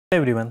Hey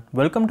everyone,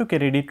 welcome to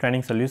CareerDeed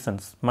Training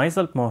Solutions.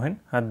 Myself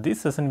Mohan. At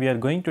this session we are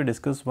going to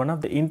discuss one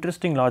of the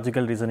interesting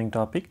logical reasoning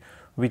topic,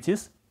 which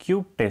is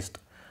cube test.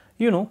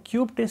 You know,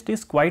 cube test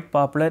is quite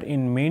popular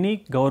in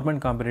many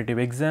government competitive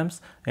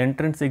exams,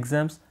 entrance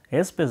exams,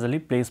 especially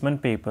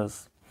placement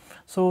papers.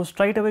 So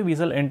straight away we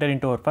shall enter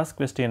into our first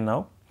question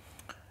now.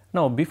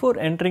 Now before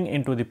entering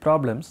into the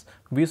problems,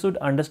 we should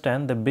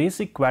understand the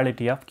basic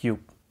quality of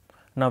cube.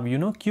 Now you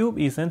know cube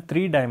is a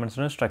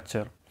three-dimensional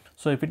structure.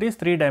 So if it is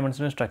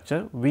three-dimensional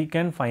structure, we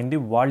can find the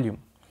volume.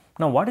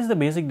 Now what is the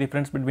basic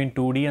difference between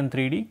 2D and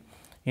 3D?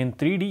 In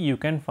 3D you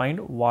can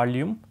find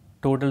volume,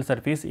 total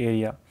surface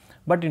area.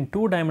 But in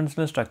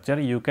two-dimensional structure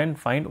you can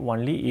find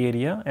only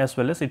area as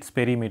well as its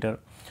perimeter.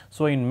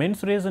 So in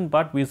mensuration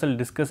part we shall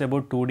discuss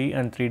about 2D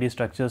and 3D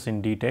structures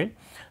in detail.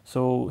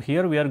 So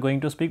here we are going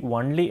to speak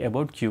only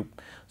about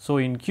cube. So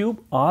in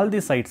cube all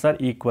the sides are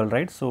equal,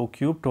 right? So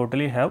cube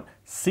totally have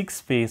 6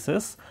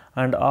 faces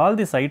and all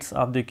the sides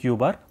of the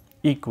cube are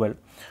equal.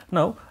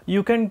 Now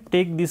you can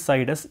take this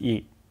side as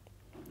A.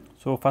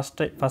 So first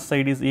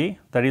side is A,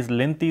 that is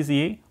length is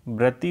A,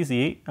 breadth is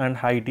A and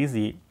height is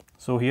A.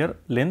 So here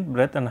length,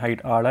 breadth and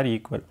height all are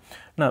equal.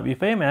 Now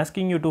if I am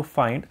asking you to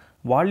find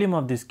volume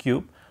of this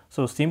cube,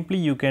 so simply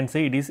you can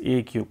say it is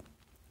A cube,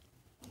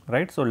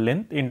 right? So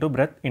length into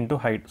breadth into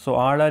height, so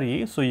all are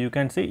A, so you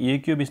can say A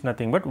cube is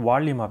nothing but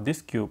volume of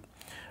this cube.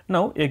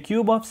 Now a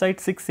cube of side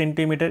 6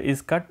 cm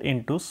is cut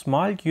into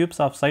small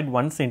cubes of side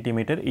 1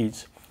 cm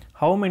each.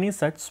 How many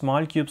such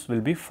small cubes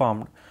will be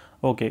formed?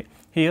 Okay,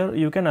 here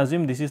you can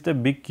assume this is the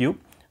big cube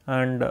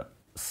and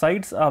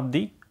sides of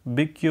the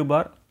big cube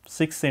are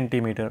 6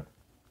 cm.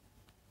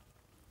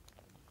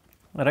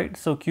 Right,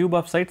 so cube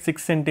of side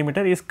 6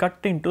 cm is cut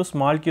into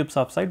small cubes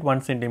of side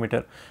 1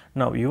 cm.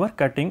 Now you are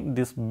cutting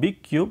this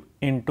big cube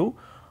into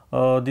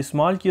the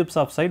small cubes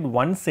of side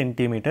 1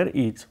 cm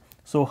each.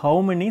 So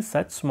how many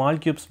such small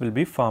cubes will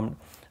be formed?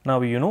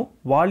 Now you know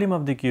volume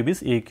of the cube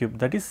is A cube,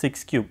 that is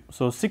 6 cube.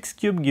 So 6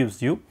 cube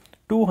gives you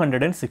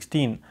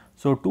 216.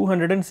 So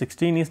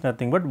 216 is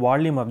nothing but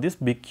volume of this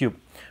big cube.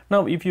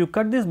 Now if you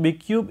cut this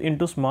big cube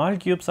into small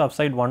cubes of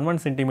side 1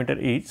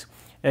 cm each,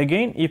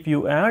 again if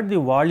you add the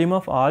volume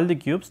of all the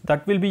cubes,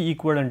 that will be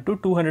equivalent to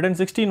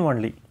 216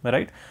 only,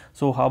 right?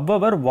 So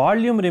however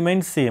volume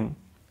remains same,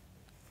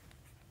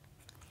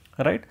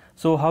 right?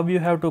 So how you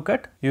have to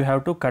cut? You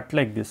have to cut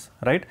like this,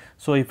 right?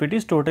 So if it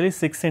is totally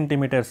 6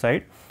 cm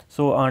side,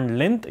 so on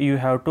length you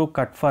have to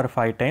cut for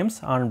 5 times,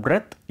 on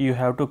breadth you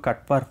have to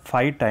cut for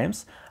 5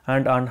 times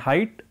and on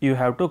height you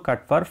have to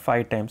cut for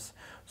 5 times.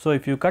 So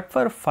if you cut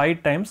for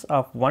 5 times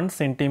of 1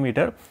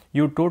 cm,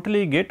 you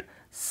totally get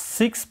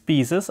 6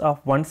 pieces of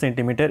 1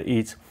 cm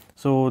each.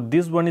 So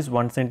this one is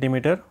 1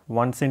 cm,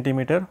 1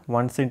 cm,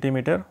 1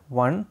 cm,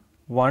 1,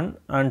 1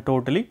 and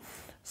totally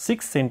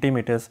 6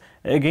 centimeters.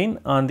 Again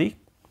on the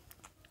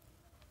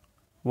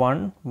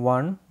 1,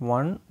 1,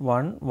 1,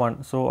 1,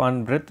 1. So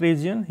on breadth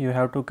region you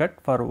have to cut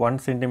for 1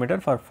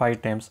 cm for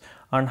 5 times.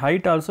 On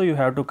height also you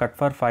have to cut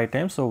for 5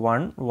 times. So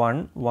 1,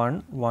 1,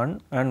 1,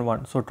 1 and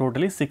 1. So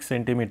totally 6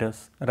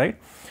 centimeters,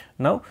 right?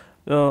 Now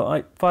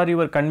for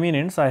your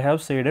convenience I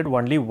have shaded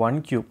only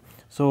one cube.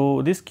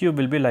 So this cube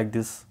will be like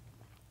this.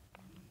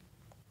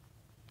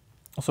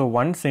 So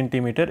 1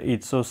 cm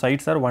each, so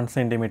sides are 1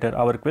 cm.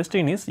 Our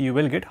question is you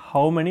will get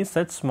how many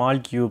such small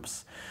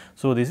cubes.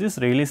 So this is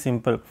really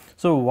simple.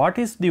 So what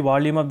is the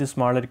volume of the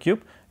smaller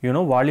cube? You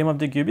know volume of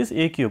the cube is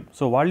A cube.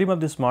 So volume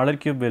of the smaller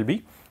cube will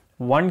be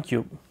 1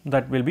 cube,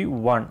 that will be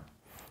 1.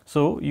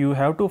 So you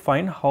have to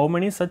find how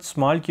many such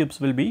small cubes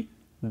will be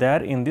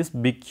there in this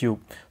big cube.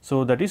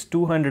 So that is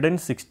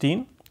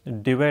 216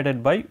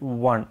 divided by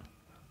 1.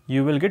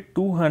 You will get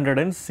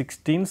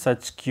 216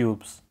 such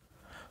cubes.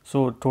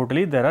 So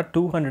totally there are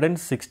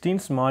 216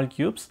 small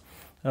cubes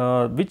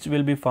which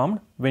will be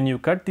formed when you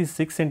cut this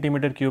 6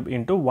 cm cube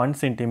into 1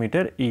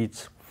 cm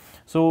each.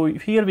 So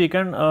here we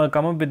can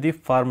come up with the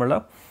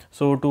formula.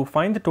 So to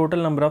find the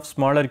total number of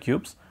smaller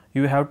cubes,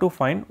 you have to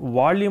find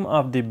volume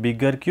of the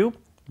bigger cube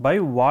by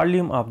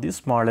volume of the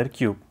smaller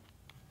cube.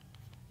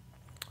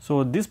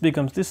 So this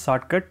becomes the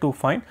shortcut to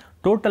find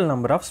total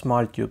number of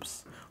small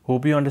cubes.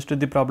 Hope you understood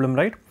the problem,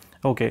 right?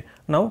 Okay,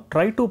 now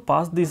try to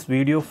pause this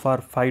video for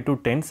 5 to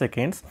 10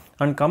 seconds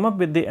and come up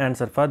with the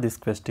answer for this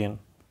question.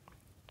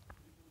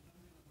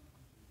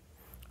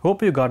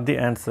 Hope you got the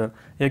answer.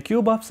 A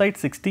cube of side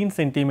 16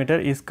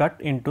 cm is cut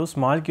into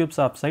small cubes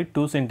of side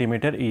 2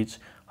 cm each.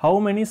 How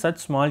many such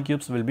small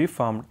cubes will be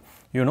formed?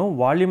 You know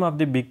volume of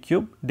the big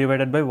cube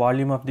divided by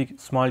volume of the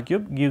small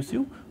cube gives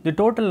you the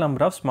total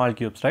number of small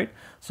cubes, right?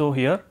 So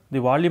here the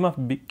volume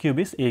of big cube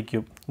is A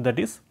cube, that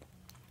is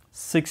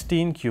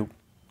 16 cube.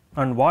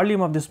 And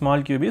volume of the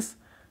small cube is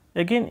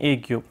again A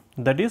cube,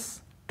 that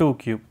is 2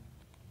 cube.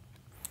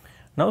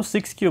 Now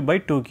 6 cube by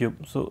 2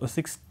 cube, so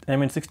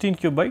 16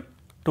 cube by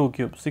 2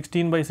 cube,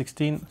 16 by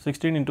 16,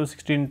 16 into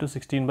 16 into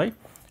 16 by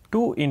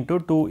 2 into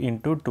 2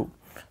 into 2.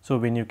 So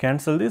when you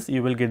cancel this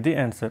you will get the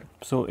answer.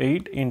 So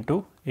 8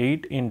 into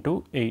 8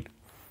 into 8.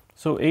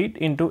 So 8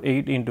 into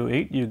 8 into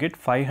 8 you get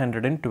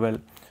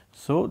 512.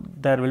 So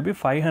there will be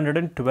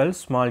 512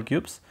 small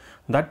cubes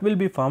that will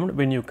be formed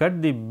when you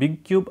cut the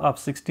big cube of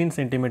 16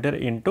 centimeter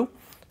into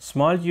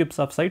small cubes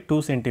of size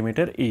 2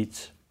 centimeter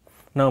each.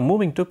 Now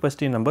moving to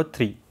question number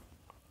 3.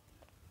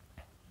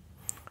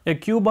 A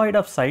cuboid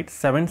of size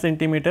 7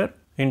 centimeter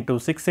into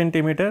 6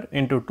 centimeter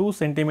into 2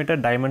 centimeter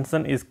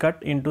dimension is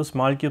cut into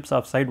small cubes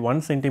of size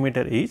 1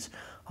 centimeter each.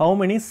 How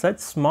many such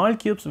small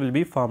cubes will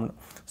be formed?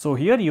 So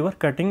here you are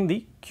cutting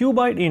the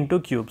cuboid into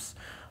cubes,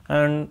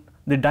 and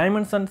the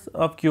dimensions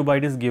of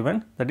cuboid is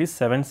given, that is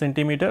 7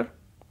 centimeter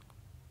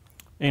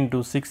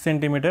into 6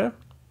 centimeter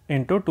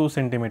into 2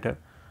 centimeter,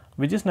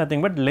 which is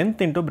nothing but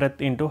length into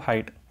breadth into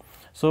height.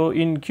 So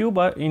in cube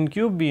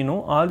we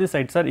know all the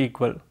sides are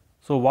equal,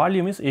 so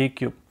volume is a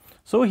cube.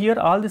 So here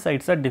all the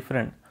sides are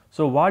different,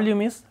 so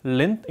volume is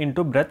length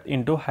into breadth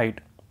into height.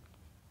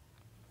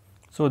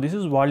 So this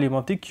is volume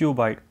of the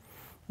cuboid.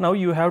 Now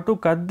you have to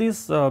cut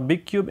this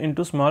big cube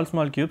into small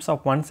cubes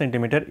of 1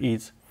 centimeter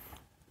each.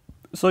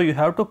 So you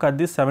have to cut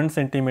this 7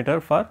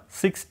 centimeter for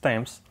 6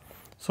 times.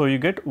 So you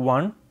get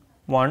 1,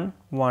 1,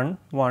 1,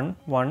 1,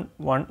 1,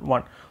 1,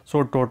 1.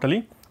 So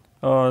totally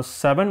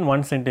 7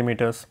 1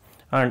 centimeters.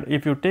 And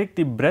if you take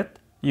the breadth,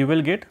 you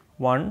will get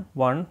 1,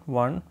 1,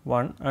 1,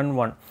 1 and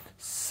 1.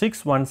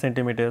 6 1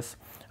 centimeters.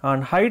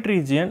 And height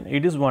region,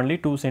 it is only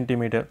 2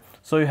 centimeter.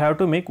 So you have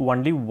to make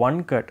only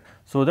one cut,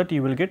 so that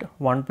you will get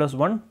 1 plus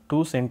 1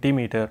 2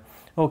 centimeter.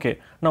 Okay.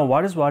 Now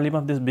what is volume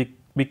of this big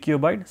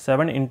cuboid?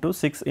 7 into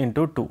 6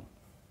 into 2.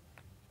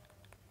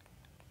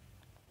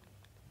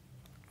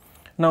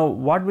 Now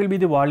what will be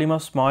the volume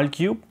of small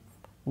cube?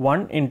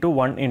 1 into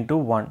 1 into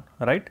 1,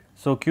 right?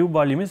 So cube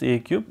volume is a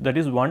cube, that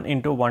is 1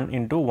 into 1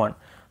 into 1.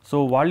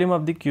 So volume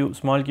of the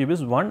small cube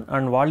is 1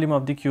 and volume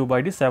of the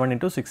cuboid is 7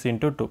 into 6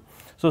 into 2.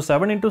 So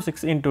 7 into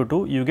 6 into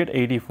 2 you get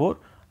 84,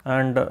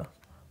 and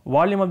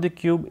volume of the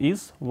cube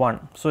is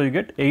 1. So you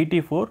get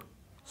 84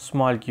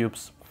 small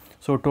cubes.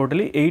 So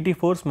totally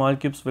 84 small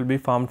cubes will be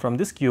formed from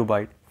this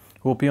cuboid.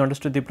 Hope you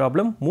understood the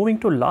problem. Moving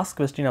to last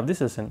question of the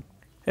session.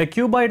 A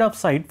cuboid of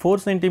side 4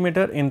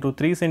 centimeter into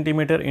 3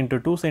 centimeter into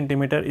 2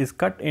 centimeter is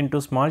cut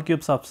into small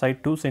cubes of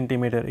side 2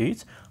 centimeter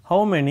each.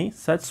 How many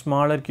such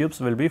smaller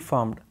cubes will be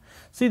formed?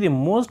 See, the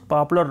most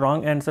popular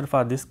wrong answer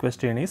for this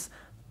question is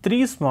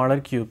 3 smaller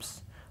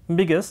cubes,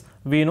 because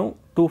we know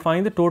to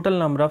find the total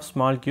number of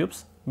small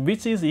cubes,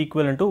 which is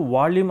equivalent to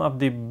volume of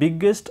the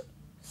biggest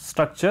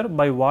structure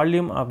by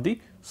volume of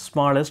the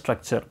smallest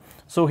structure.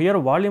 So here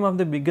volume of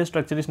the biggest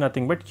structure is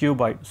nothing but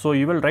cuboid. So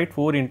you will write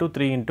 4 into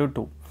 3 into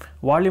 2.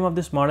 Volume of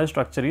the smallest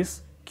structure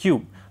is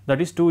cube,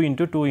 that is 2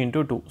 into 2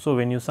 into 2. So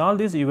when you solve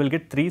this, you will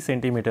get 3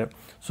 centimeter.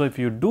 So if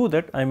you do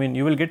that,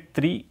 you will get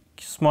 3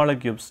 smaller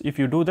cubes. If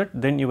you do that,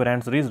 then your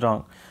answer is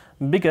wrong,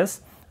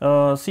 because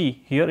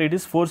see, here it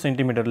is 4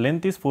 centimeter,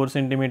 length is 4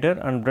 centimeter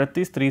and breadth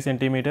is 3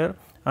 centimeter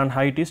and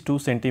height is 2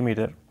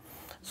 centimeter.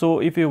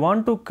 So if you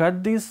want to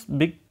cut this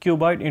big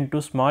cuboid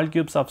into small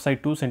cubes of size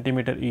 2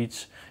 centimeter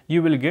each,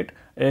 you will get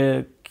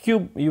a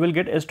cube, you will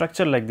get a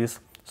structure like this.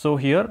 So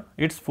here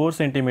it's 4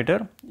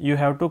 centimeter, you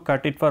have to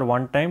cut it for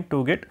one time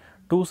to get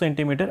 2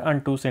 centimeter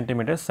and 2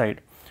 centimeter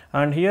side.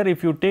 And here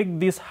if you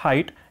take this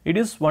height, it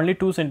is only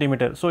 2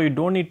 centimeter, so you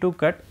don't need to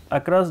cut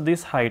across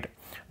this height.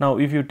 Now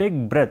if you take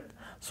breadth,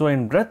 so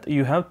in breadth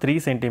you have 3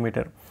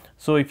 centimeter.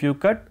 So if you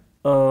cut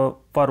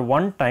for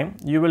one time,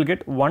 you will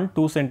get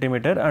 2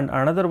 centimeter and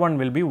another one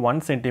will be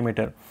 1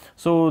 centimeter.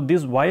 So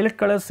this violet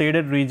color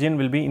shaded region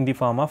will be in the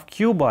form of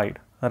cuboid,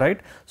 right?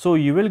 So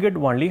you will get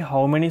only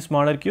how many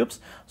smaller cubes?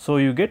 So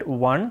you get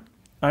 1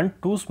 and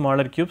 2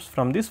 smaller cubes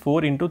from this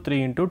 4 into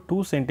 3 into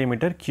 2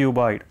 centimeter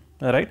cuboid,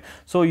 right?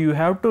 So you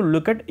have to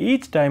look at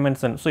each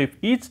dimension. So if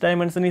each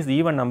dimension is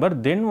even number,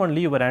 then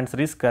only your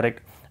answer is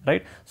correct,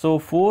 right? So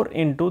 4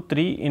 into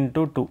 3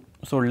 into 2.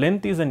 So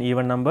length is an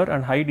even number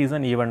and height is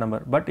an even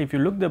number, but if you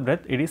look the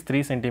breadth, it is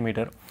 3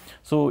 centimeter.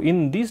 So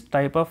in this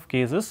type of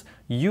cases,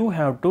 you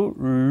have to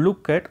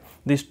look at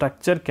the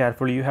structure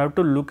carefully. You have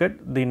to look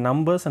at the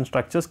numbers and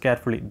structures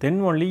carefully. Then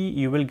only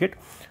you will get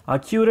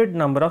accurate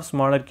number of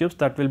smaller cubes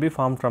that will be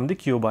formed from the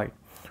cuboid.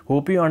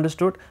 Hope you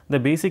understood the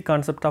basic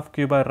concept of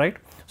cuboid, right?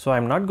 So I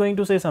am not going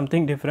to say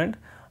something different.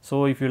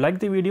 So if you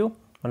like the video,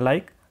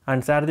 like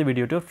and share the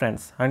video to your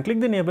friends and click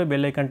the nearby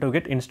bell icon to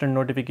get instant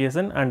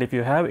notification. And if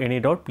you have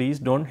any doubt, please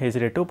don't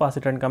hesitate to pass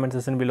it in comment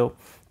section below.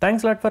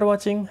 Thanks a lot for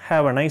watching.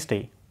 Have a nice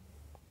day.